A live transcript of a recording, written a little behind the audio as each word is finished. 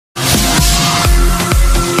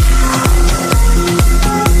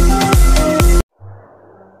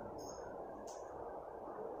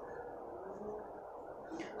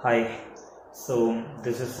Hi, so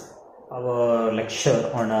this is our lecture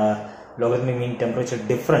on logarithmic mean temperature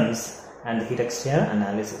difference and heat exchanger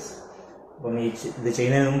analysis. അപ്പോൾ ഇത്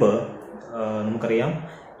ചെയ്യുന്നതിന് മുമ്പ് നമുക്കറിയാം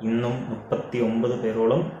ഇന്നും 39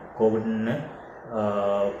 പേരോളം കോവിഡിന്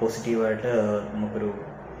പോസിറ്റീവായിട്ട് നമുക്കൊരു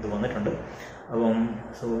ഇത് വന്നിട്ടുണ്ട്. അപ്പം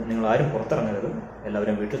നിങ്ങൾ ആരും പുറത്തിറങ്ങരുത്,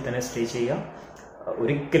 എല്ലാവരും വീട്ടിൽ തന്നെ സ്റ്റേ ചെയ്യുക.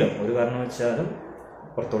 ഒരിക്കലും ഒരു കാരണവശാലും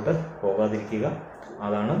പുറത്തോട്ട് പോകാതിരിക്കുക.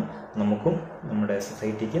 അതാണ് നമുക്കും നമ്മുടെ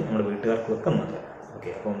സൊസൈറ്റിക്കും നമ്മുടെ വീട്ടുകാർക്കും ഒക്കെ നല്ലത്. ഓക്കെ,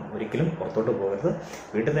 അപ്പം ഒരിക്കലും പുറത്തോട്ട് പോകരുത്,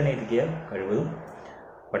 വീട്ടിൽ തന്നെ ഇരിക്കുക. കഴിവതും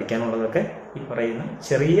പഠിക്കാനുള്ളതൊക്കെ ഈ പറയുന്ന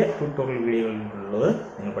ചെറിയ ട്യൂട്ടോറിയൽ വീഡിയോകളിലുള്ളത്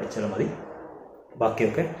നിങ്ങൾ പഠിച്ചാൽ മതി.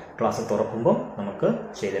 ബാക്കിയൊക്കെ ക്ലാസ് തുറക്കുമ്പം നമുക്ക്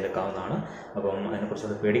ചെയ്തെടുക്കാവുന്നതാണ്. അപ്പം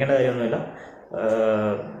അതിനെക്കുറിച്ച് പേടിക്കേണ്ട കാര്യമൊന്നുമില്ല.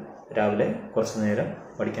 രാവിലെ കുറച്ച് നേരം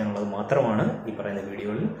പഠിക്കാനുള്ളത് മാത്രമാണ് ഈ പറയുന്ന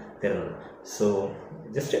വീഡിയോയിൽ തരുന്നത്. സോ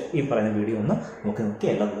ജസ്റ്റ് ഈ പറയുന്ന വീഡിയോ ഒന്ന് നോക്കി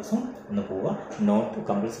എല്ലാ ദിവസവും ഒന്ന് പോവുക. നോട്ട്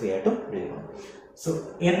കമ്പൽസറി ആയിട്ടും എഴുതണം. So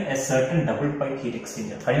in A certain double pipe heat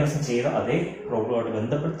exchanger, കഴിഞ്ഞ ദിവസം ചെയ്ത അതേ പ്രോബ്ലമായിട്ട്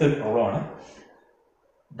ബന്ധപ്പെട്ട ഒരു പ്രോബ്ലമാണ്.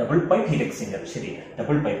 Double pipe heat exchanger. ശരി,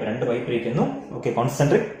 ഡബിൾ പൈപ്പ്, രണ്ട് പൈപ്പ് ഇരിക്കുന്നു. Okay,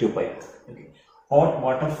 concentric 2 pipe. Okay, hot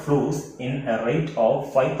water flows in a rate of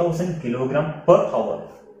 5000 kilogram per hour.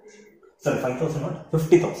 Sorry, 5000 not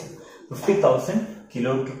 50,000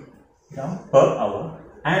 kilogram per hour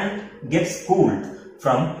and gets cooled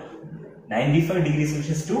from 95 degrees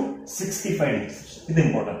Celsius to 65 degrees Celsius. This is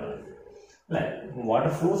important.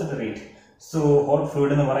 Water flows at a rate. So hot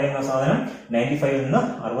fluid എന്ന് പറയുന്ന സാധനം 95 നിന്ന്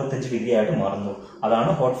 65 degree ആയിട്ട് മാറുന്നു.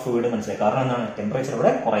 അതാണ് hot fluid മനസ്സിലായി. കാരണം എന്താണ്? ടെമ്പറേച്ചർ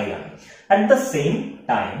ഇവിടെ കുറയുകയാണ്. At the same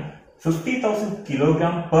time 50,000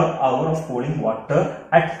 kilogram per hour of cooling water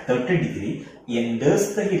at 30 degree enters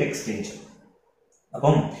the heat exchanger.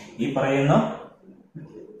 അപ്പം ഈ പറയുന്ന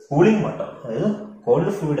കൂളിംഗ് വാട്ടർ, അതായത്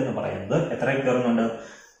കോൾഡ് ഫ്ലൂയിഡ് എന്ന് പറയുന്നത് എത്ര കയറുന്നുണ്ട്?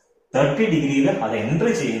 30 ഡിഗ്രിയിൽ അത് എൻറ്റർ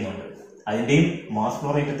ചെയ്യുന്നുണ്ട്. അതിന്റെയും മാസ് ഫ്ലോ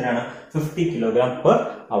റേറ്റ് എത്രയാണ്? 50 കിലോഗ്രാം പെർ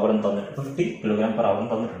അവർ തന്നിട്ടുണ്ട്. 50 കിലോഗ്രാം പെർ അവർ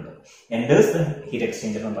തന്നിട്ടുണ്ട്. എൻറ്റേഴ്സ് ദ ഹീറ്റ്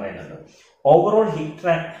എക്സ്ചേഞ്ചർ എന്ന് പറയുന്നുണ്ട്. ഓവറോൾ ഹീറ്റ്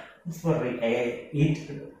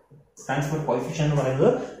ട്രാൻസ്ഫർ കോഎഫിഷ്യന്റ് എന്ന് പറയുന്നത്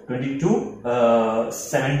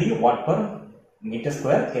 2270 watt per metre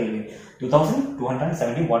square kelvin,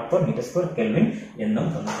 2270 watt per metre square kelvin എന്നും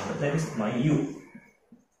തന്നിട്ടുണ്ട്. That is my U.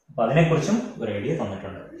 അപ്പൊ അതിനെക്കുറിച്ചും ഒരു ഐഡിയ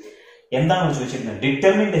തന്നിട്ടുണ്ട്. എന്താണ് ചോദിച്ചിരുന്നത്?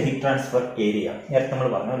 Determine the heat transfer area. നേരത്തെ നമ്മൾ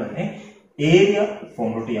പറഞ്ഞ തന്നെ ഏരിയ ഫോം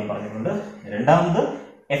ഔട്ട് ചെയ്യാൻ പറഞ്ഞിട്ടുണ്ട്. രണ്ടാമത്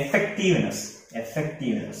എഫക്റ്റീവ്നെസ്.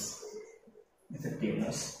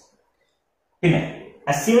 പിന്നെ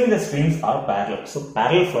assuming the streams are parallel, so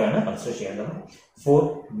parallel flow ആണ് കൺസിഡർ ചെയ്യേണ്ടത്. For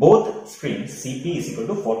both streams Cp is equal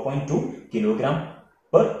to 4.2 kilogram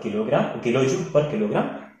per kilojoule per kilogram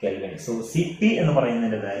Kelvin. So Cp എന്ന്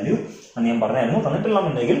പറയുന്നതിന്റെ വാല്യൂ അന്ന് ഞാൻ പറഞ്ഞായിരുന്നു.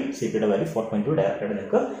 തന്നിട്ടില്ലെന്നുണ്ടെങ്കിൽ Cpയുടെ വാല്യൂ 4.2 ഡയറക്റ്റ് ആയിട്ട്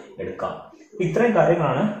നിങ്ങൾക്ക് എടുക്കാം. ഇത്രയും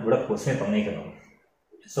കാര്യങ്ങളാണ് ഇവിടെ ക്വസ്റ്റ്യൻ തന്നിരിക്കുന്നത്.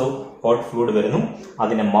 സോ ഹോട്ട് ഫ്ലൂയിഡ് വരുന്നു,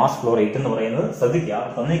 അതിന്റെ മാസ് ഫ്ലോ റേറ്റ് എന്ന് പറയുന്നത് ശ്രദ്ധിക്കുക,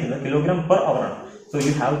 തന്നിരിക്കുന്നത് കിലോഗ്രാം പെർ അവർ ആണ്. So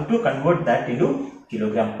you have to convert that into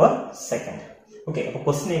kilogram per second. Okay, അപ്പൊ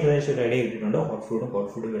ക്വസ്റ്റ്യൻ ഏകദേശം ഒരു ഐഡിയ കിട്ടിയിട്ടുണ്ട്. ഹോട്ട്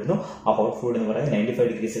ഫ്ലൂയിഡ് വരുന്നു. ആ ഹോട്ട് ഫ്ലൂയിഡ് എന്ന് പറയുന്നത് 95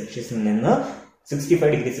 ഡിഗ്രി സെൽഷ്യസിൽ നിന്ന് 65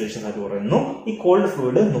 ഡിഗ്രി സെൽഷ്യസ് ആയിട്ട് കുറയുന്നു. ഈ കോൾഡ്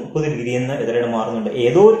ഫ്ലൂയിഡ് 30 ഡിഗ്രി എന്ന് എതിരായിട്ട് മാറുന്നുണ്ട്.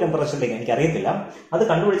 ഏതോ ഒരു ടെമ്പറേച്ചറിലേക്ക്, എനിക്ക് അറിയത്തില്ല. അത്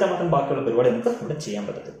കണ്ടുപിടിച്ചാൽ മാത്രം ബാക്കിയുള്ള പരിപാടി നമുക്ക് ഇവിടെ ചെയ്യാൻ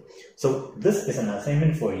പറ്റത്തില്ല. So this is an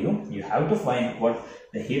assignment for you. You have to find what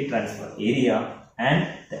the heat transfer area and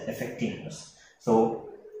the effectiveness. So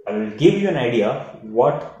I will give you an idea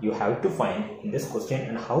what you have to find in this question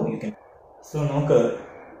and how you can. So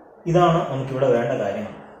ഇതാണ് നമുക്കിവിടെ വേണ്ട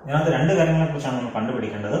കാര്യങ്ങൾ. ഇതിനകത്ത് രണ്ട് കാര്യങ്ങളെ കുറിച്ചാണ് നമ്മൾ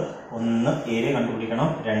കണ്ടുപിടിക്കേണ്ടത്. ഒന്ന് ഏരിയ കണ്ടുപിടിക്കണം,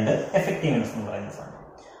 രണ്ട് എഫക്റ്റീവ്നെസ് എന്ന് പറയുന്ന സാധനം.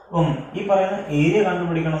 അപ്പം ഈ പറയുന്ന ഏരിയ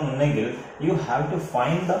കണ്ടുപിടിക്കണം എന്നുണ്ടെങ്കിൽ you have to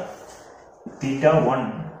find the θ1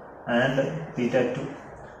 and θ2.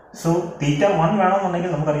 So θ1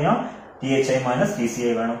 വേണമെന്നുണ്ടെങ്കിൽ നമുക്കറിയാം THI മൈനസ്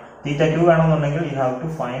TCI വേണം. θ2 വേണമെന്നുണ്ടെങ്കിൽ you have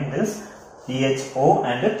to find this THO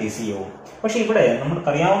and TCO. പക്ഷെ ഇവിടെ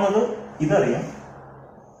നമുക്കറിയാവുന്നത് ഇതറിയാം,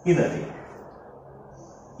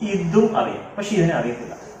 ഇതും അറിയാം, പക്ഷെ ഇതിനെ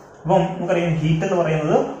അറിയത്തില്ല. അപ്പം നമുക്കറിയാം ഹീറ്റ് എന്ന്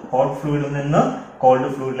പറയുന്നത് ഹോട്ട് ഫ്ലൂയിഡിൽ നിന്ന് കോൾഡ്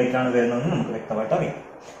ഫ്ലൂയിഡിലേക്കാണ് വരുന്നതെന്ന് നമുക്ക് വ്യക്തമായിട്ട് അറിയാം.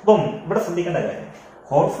 അപ്പം ഇവിടെ ശ്രദ്ധിക്കേണ്ട കാര്യം,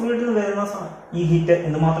 ഹോട്ട് ഫ്ലൂയിഡിൽ വരുന്ന ഈ ഹീറ്റ്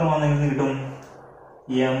എന്തുമാത്രമാണെന്ന് കിട്ടും?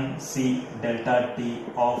 mc delta T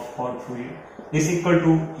of hot fluid is equal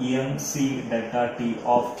to mc delta T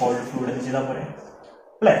of cold fluid എന്ന് ചെയ്താൽ പോരെ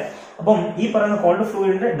അല്ലെ? അപ്പം ഈ പറയുന്ന കോൾഡ്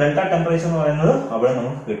ഫ്ലൂയിഡിന്റെ ഡെൽറ്റ ടെമ്പറേച്ചർ എന്ന് പറയുന്നത് അവിടെ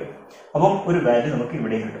നമുക്ക് കിട്ടും. അപ്പം ഒരു വാല്യൂ നമുക്ക്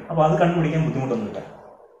ഇവിടെയും കിട്ടും. അപ്പൊ അത് കണ്ടുപിടിക്കാൻ ബുദ്ധിമുട്ടൊന്നുമില്ല.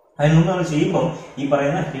 അതിന് മുമ്പ് നമ്മൾ ചെയ്യുമ്പോൾ ഈ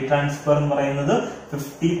പറയുന്ന ഹീറ്റ് ട്രാൻസ്ഫർ എന്ന് പറയുന്നത്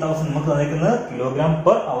 50,000 നമുക്ക് തന്നിരിക്കുന്നത് കിലോഗ്രാം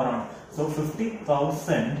പെർ അവർ ആണ്. സോ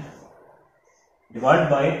 50,000 ഡിവൈഡ്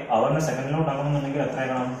ബൈ അവറിന് സെക്കൻഡിലോട്ട് ആകണമെന്നുണ്ടെങ്കിൽ എത്ര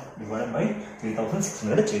ആകണം? ഡിവൈഡ് ബൈ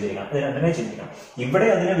 3600 ചെയ്തിരിക്കണം. അത് രണ്ടിനെ ചെയ്തിരിക്കണം. ഇവിടെ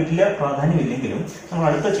അതിന് വലിയ പ്രാധാന്യമില്ലെങ്കിലും നമ്മൾ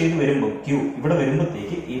അടുത്ത ചെയ്ത് വരുമ്പോൾ ക്യൂ ഇവിടെ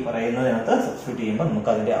വരുമ്പോഴത്തേക്ക് ഈ പറയുന്നതിനകത്ത് സബ്സ്റ്റിറ്റ്യൂട്ട് ചെയ്യുമ്പോൾ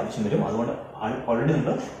നമുക്ക് അതിന്റെ ആവശ്യം വരും. അതുകൊണ്ട് ഓൾറെഡി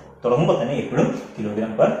നമ്മൾ തുടങ്ങുമ്പോൾ തന്നെ എപ്പോഴും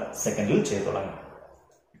kg/s ചെയ്ത് തുടങ്ങും.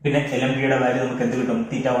 പിന്നെ LMTയുടെ വാല്യൂ നമുക്ക് എന്ത് കിട്ടും?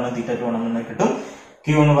 θ1 θ2 എന്ന് കിട്ടും.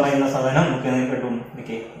 Q എന്ന് പറയുന്ന സാധനം നമുക്ക് എന്ത് കിട്ടും?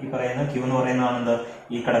 ഓക്കെ, ഈ പറയുന്ന Q എന്ന് പറയുന്നതാണ് എന്ത്?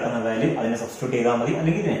 ഈ കിടക്കുന്ന വാല്യൂ അതിനെ സബ്സ്റ്റിറ്റ്യൂട്ട് ചെയ്താൽ മതി,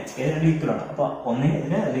 അല്ലെങ്കിൽ ഇതിനെ ഏത് ഈക്വലാണ്. അപ്പൊ ഒന്നിനെ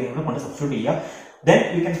ഇതിനെ അല്ലെങ്കിൽ ഇവിടെ കൊണ്ട് സബ്സ്റ്റിറ്റ്യൂട്ട് ചെയ്യുക. Then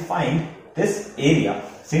you can find this area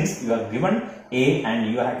since you are given A and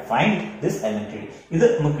you had find this Lmtd. ഇത്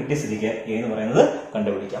നമുക്ക് കിട്ടിയ സ്ഥിതിക്ക് A എന്ന് പറയുന്നത്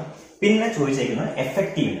കണ്ടുപിടിക്കാം. പിന്നെ ചോദിച്ചേക്കുന്നത്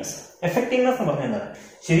എഫക്റ്റീവ്നെസ്. എഫക്റ്റീവ്നെസ് എന്ന് പറഞ്ഞാൽ എന്താണ്?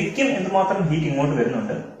 ശരിക്കും എന്തുമാത്രം ഹീറ്റ് ഇങ്ങോട്ട്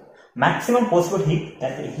വരുന്നുണ്ട്, maximum possible heat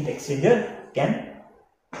that heat exchanger can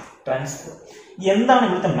transfer. എന്താണ്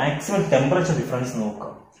ഇവിടുത്തെ മാക്സിമം ടെമ്പറേച്ചർ ഡിഫറൻസ്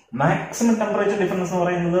നോക്കുക. മാക്സിമം ടെമ്പറേച്ചർ ഡിഫറൻസ് എന്ന്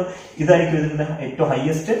പറയുന്നത് ഇതായിരിക്കും ഇതിന്റെ ഏറ്റവും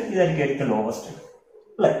ഹയസ്റ്റ്, ഇതായിരിക്കും ഏറ്റവും ലോവസ്റ്റ്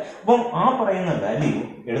അല്ലെ. അപ്പം ആ പറയുന്ന വാല്യൂ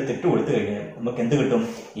എടുത്തിട്ട് കൊടുത്തു കഴിഞ്ഞാൽ നമുക്ക് എന്ത് കിട്ടും?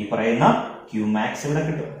 ഈ പറയുന്ന Q max ഇവിടെ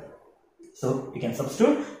കിട്ടും. So you can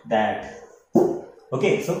substitute that. Okay,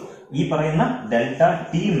 so ഈ പറയുന്ന ഡെൽറ്റ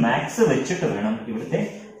ടി മാക്സ് വെച്ചിട്ട് വേണം ഇവിടുത്തെ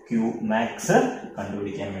Q max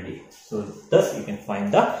കണ്ടുപിടിക്കാൻ വേണ്ടി. So thus you can find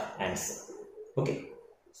the answer. Okay,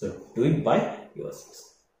 so do it by yourselves.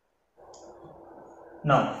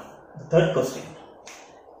 Now the third question.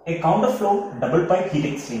 A counterflow double pipe heat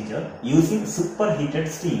exchanger using superheated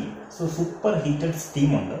steam. So superheated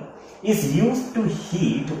steam is used to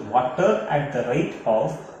heat water at the rate of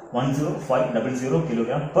 10500 kg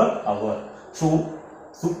per hour. So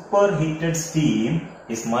superheated steam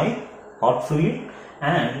is my hot fluid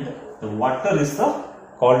and the water is the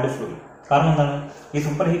cold fluid. കാരണം എന്താണ്? ഈ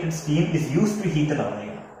superheated steam is used to heat എന്ന്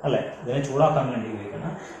പറഞ്ഞിരിക്കുന്നത് അല്ലെ, ഇതിനെ ചൂടാക്കാൻ വേണ്ടി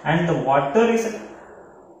ഉപയോഗിക്കണം. And the water is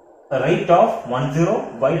rate of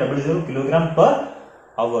 10500 kg per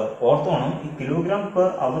hour. ഓർത്തോണം, ഈ കിലോഗ്രാം പെർ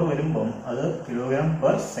അവർ വരുമ്പം അത് കിലോഗ്രാം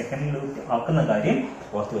പെർ സെക്കൻഡിലേക്ക് ആക്കുന്ന കാര്യം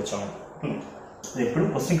ഓർത്ത് വെച്ചോണം. ഇത് എപ്പോഴും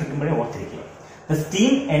ക്വസ്റ്റ്യൻ കിട്ടുമ്പോഴേ ഓർത്തിരിക്കുക. The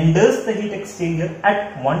steam enters the heat exchanger at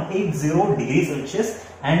 180 degrees Celsius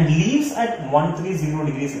and leaves at 130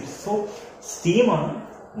 degrees Celsius. So steam ആണ്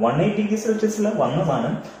 180 ഡിഗ്രി സെൽഷ്യസിൽ വന്ന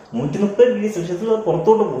സാധനം 130 ഡിഗ്രി സെൽഷ്യസിൽ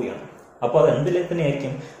പുറത്തോട്ട് പോവുകയാണ്. അപ്പൊ അത് എന്തിലെ തന്നെ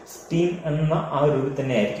ആയിരിക്കും? സ്റ്റീം എന്ന ആ ഒരു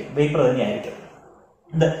തന്നെ ആയിരിക്കും, വേപ്പർ തന്നെ ആയിരിക്കും.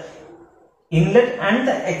 The inlet and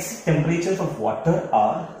the exit temperatures of water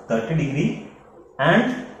are 30 degree and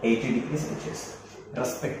 80 degrees Celsius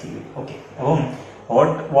respectively. Okay, അപ്പം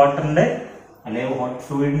ഹോട്ട് വാട്ടറിന്റെ അല്ലെങ്കിൽ ഹോട്ട്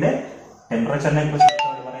ഫ്ലൂയിഡിന്റെ ടെമ്പറേച്ചറിനെ കുറിച്ച്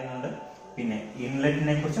പറയുന്നുണ്ട്, പിന്നെ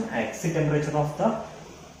ഇൻലെറ്റിനെ കുറിച്ചും exit temperature of the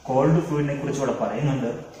called ഫ്ലൂയിഡിനെ കുറിച്ച് ഇവിടെ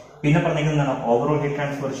പറയുന്നുണ്ട്. പിന്നെ പറഞ്ഞിരിക്കുന്നതാണ് ഓവറോൾ ഹീറ്റ്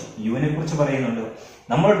ട്രാൻസ്ഫർ യുവിനെ കുറിച്ച് പറയുന്നുണ്ട്.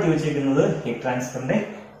 നമ്മളെടുത്ത് വെച്ചിരിക്കുന്നത് ഹീറ്റ് ട്രാൻസ്ഫറിന്റെ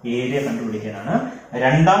ഏരിയ കണ്ടുപിടിക്കാനാണ്.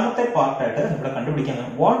 രണ്ടാമത്തെ പാർട്ടായിട്ട് ഇവിടെ കണ്ടുപിടിക്കാൻ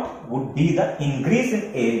what would be the increase in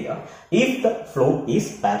area if the flow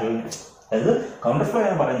is parallel. അതായത് കൗണ്ടർ ഫ്ലോ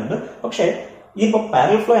എന്ന് പറയുന്നുണ്ട്, പക്ഷേ ഇപ്പൊ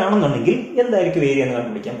പാരലൽ ഫ്ലോ ആണെന്നുണ്ടെങ്കിൽ എന്തായിരിക്കും ഏരിയ എന്ന്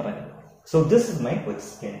കണ്ടുപിടിക്കാൻ പറയുന്നത്. So this is my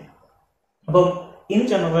question. അപ്പം ഇൻ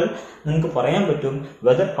ജനറൽ നിങ്ങൾക്ക് പറയാൻ പറ്റും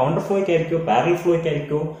വെദർ കൗണ്ടർ ഫ്ലോയ്ക്ക് ആയിരിക്കോ പാരലൽ ഫ്ലോയ്ക്ക്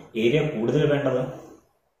ആയിരിക്കോ ഏരിയ കൂടുതൽ വേണ്ടത്.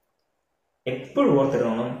 എപ്പോഴും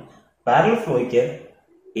ഓർത്തിരുന്നോണം, പാരലൽ ഫ്ലോയ്ക്ക്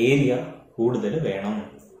ഏരിയ കൂടുതൽ വേണം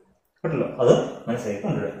കേട്ടല്ലോ, അത് മനസ്സിലാക്കി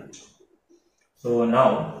കൊണ്ടുവരാം. So now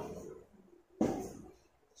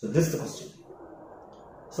this the question.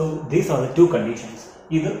 So these are the two conditions.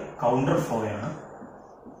 ഇത് കൗണ്ടർ ഫ്ലോ ആണ്,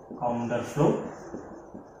 counter flow,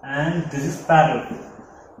 and this is parallel flow.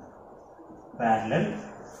 Parallel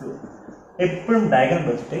flow എപ്പോഴും ഡയഗ്രാം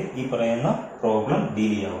വെച്ചിട്ട് ഈ പറയുന്ന പ്രോബ്ലം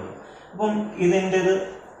ഡീൽ ചെയ്യാവുള്ളൂ. അപ്പം ഇതിൻ്റെത്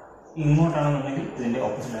ഇങ്ങോട്ടാണെന്നുണ്ടെങ്കിൽ ഇതിന്റെ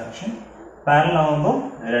ഓപ്പോസിറ്റ് ഡയറക്ഷൻ, പാരലൽ ആവുമ്പോൾ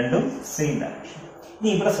രണ്ടും സെയിം ഡയറക്ഷൻ. ഇനി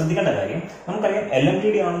ഇവിടെ ശ്രദ്ധിക്കേണ്ട കാര്യം, നമുക്കറിയാം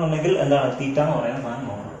LMTD ആണെന്നുണ്ടെങ്കിൽ എന്താണ് തീറ്റ എന്ന് പറയുന്ന സാധനം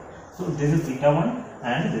നോക്കണം. So this is θ1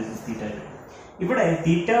 and this is θ2. ഇവിടെ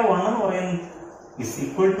θ1 എന്ന് പറയുന്നത് ഇസ്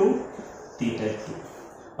ഈക്വൽ ടു θ2.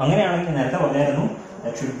 അങ്ങനെയാണെങ്കിൽ നേരത്തെ പറഞ്ഞായിരുന്നു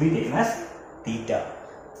that should be taken as theta.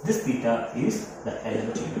 This theta is the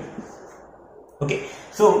LMTD. Okay,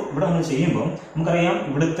 so ഇവിടെ നമ്മൾ ചെയ്യുമ്പോൾ നമുക്കറിയാം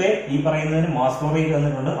ഇവിടുത്തെ ഈ പറയുന്നതിന് മാസ് ഫ്ലോ റേറ്റ്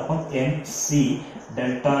വന്നിട്ടുണ്ട്. അപ്പം mc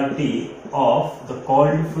delta T of the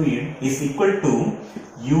called fluid is equal to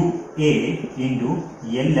UA into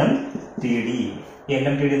LMTD.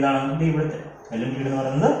 LMTD എന്താണ്? ഇവിടുത്തെ LMTD എന്ന്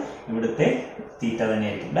പറയുന്നത് ഇവിടുത്തെ തീറ്റ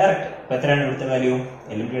തന്നെയായിരിക്കും ഡയറക്റ്റ്. അപ്പൊ എത്രയാണ് ഇവിടുത്തെ വാല്യൂ?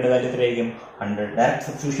 LMTD വാല്യൂ എത്രയായിരിക്കും? 100. Direct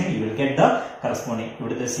substitution you will get the corresponding.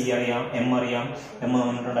 ഇവിടുത്തെ C അറിയാം, M അറിയാം, M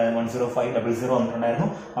വന്നിട്ടുണ്ടായിരുന്നു 10500 വന്നിട്ടുണ്ടായിരുന്നു.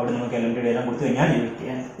 അവിടെ നമുക്ക് LMTD എല്ലാം കൊടുത്തു കഴിഞ്ഞാൽ you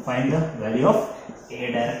can find the value of A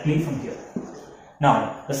directly from here. Now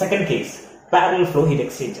the second case, parallel flow heat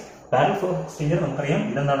exchanger. Parallel flow exchanger നമുക്കറിയാം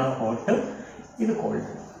ഇതെന്താണ്? ഹോട്ട്, ഇത് കോൾഡ്,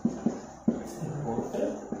 ഹോട്ട്,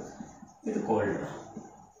 ഇത് കോൾഡ്.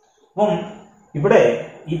 അപ്പം ഇവിടെ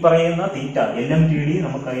ഈ പറയുന്ന തീറ്റ LMTD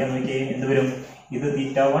നമുക്കറിയാൻ നോക്കിയാൽ എന്ത് വരും? ഇത്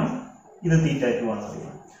θ1, ഇത് θ2 ആണ്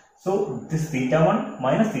അറിയാം. So this θ1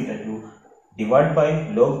 minus θ2 divide by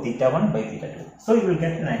log θ1 by θ2. So you will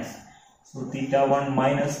get an answer. So theta 1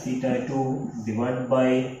 minus theta 2 divided by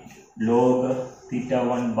log theta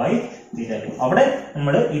 1 by theta 2. അവിടെ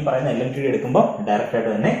നമ്മൾ ഈ പറയുന്ന LMTD എടുക്കുമ്പോൾ ഡയറക്റ്റ് ആയിട്ട്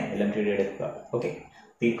തന്നെ LMTD എടുക്കുക. ഓക്കെ,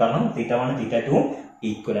 കാരണം theta 1 theta 2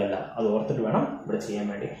 ഈക്വൽ അല്ല, അത് ഓർത്തിട്ട് വേണം ഇവിടെ ചെയ്യാൻ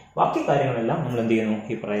വേണ്ടി. ബാക്കി കാര്യങ്ങളെല്ലാം നമ്മൾ എന്ത് ചെയ്യുന്നു,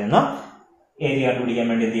 ഈ പറയുന്ന ഏരിയ കണ്ടുപിടിക്കാൻ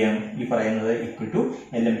വേണ്ടി എന്ത് ചെയ്യണം, ഈ പറയുന്നത് ഈക്വൽ ടു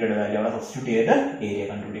LMTD വാല്യൂ അവിടെ സബ്സ്റ്റിറ്റ്യൂട്ട് ചെയ്ത് ഏരിയ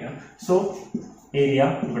കണ്ടുപിടിക്കണം. സോ ഏരിയ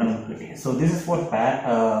ഇവിടെ നമുക്ക് കിട്ടി. So this is for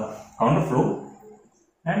counter flow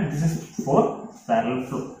and this is for parallel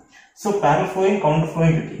flow. So parallel flowing counter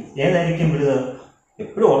flowing കിട്ടി. ഏതായിരിക്കും വലുത്?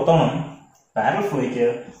 എപ്പോഴും ഓർത്തോണം, parallel flowയ്ക്ക്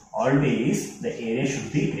always the area should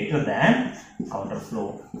be greater than counter flow.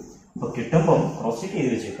 അപ്പോൾ കിട്ടുമ്പോൾ ക്രോസ് ചെക്ക്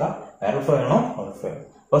ചെയ്ത് വെച്ചേക്കുക, parallel flow ആണോ counter flow.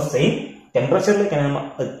 അപ്പോൾ സെയിം ടെമ്പറേച്ചറിലേക്കാണ് നമ്മൾ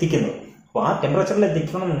എത്തിക്കുന്നത്. അപ്പോൾ ആ ടെമ്പറേച്ചറിൽ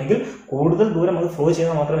എത്തിക്കണമെന്നുണ്ടെങ്കിൽ കൂടുതൽ ദൂരം അത് ഫ്ലോ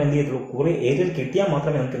ചെയ്താൽ മാത്രമേ എന്ത് ചെയ്യത്തുള്ളൂ, കുറേ ഏരിയയിൽ കിട്ടിയാൽ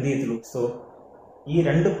മാത്രമേ നമുക്ക് എന്ത് ചെയ്യത്തുള്ളൂ. സോ ഈ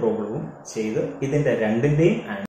രണ്ട് പ്രോബ്ലവും ചെയ്ത് ഇതിന്റെ രണ്ടിന്റെയും